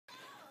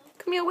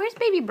Camille, where's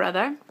baby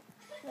brother?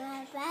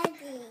 My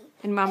belly.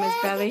 In Mama's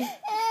belly?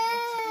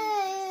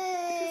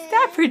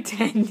 Stop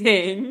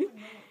pretending.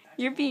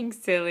 You're being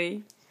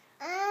silly.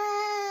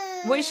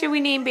 What should we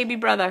name baby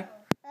brother?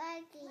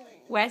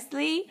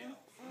 Wesley?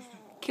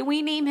 Can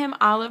we name him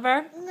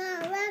Oliver? No,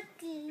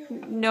 Wesley.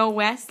 No,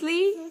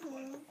 Wesley?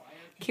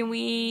 Can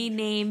we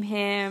name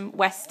him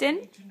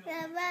Weston?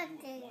 No,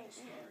 Wesley.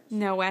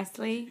 No,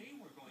 Wesley.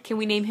 Can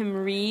we name him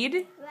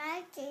Reed?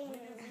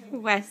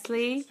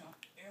 Wesley.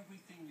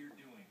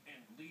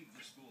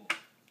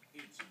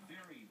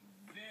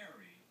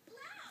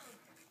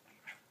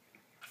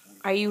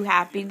 Are you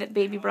happy that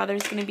baby brother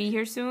is going to be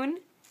here soon?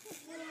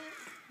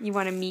 You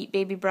want to meet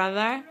baby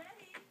brother?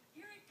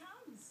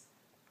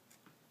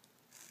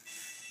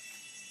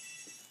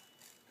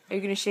 Are you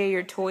going to share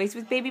your toys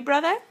with baby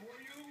brother?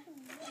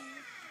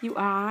 You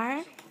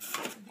are?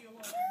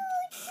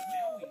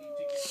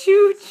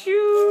 Choo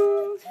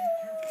choo.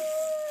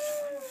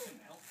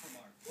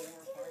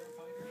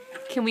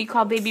 Can we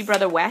call baby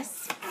brother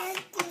Wes?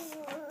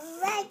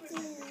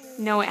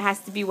 No, it has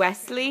to be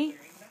Wesley.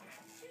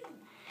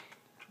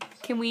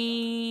 Can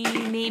we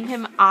name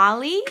him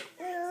Ollie?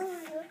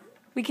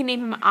 We can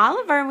name him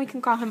Oliver and we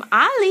can call him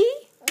Ollie.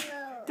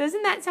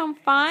 Doesn't that sound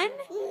fun?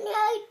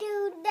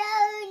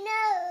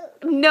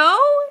 No?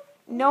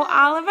 No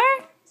Oliver?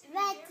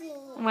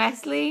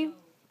 Wesley?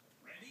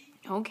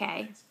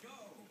 Okay.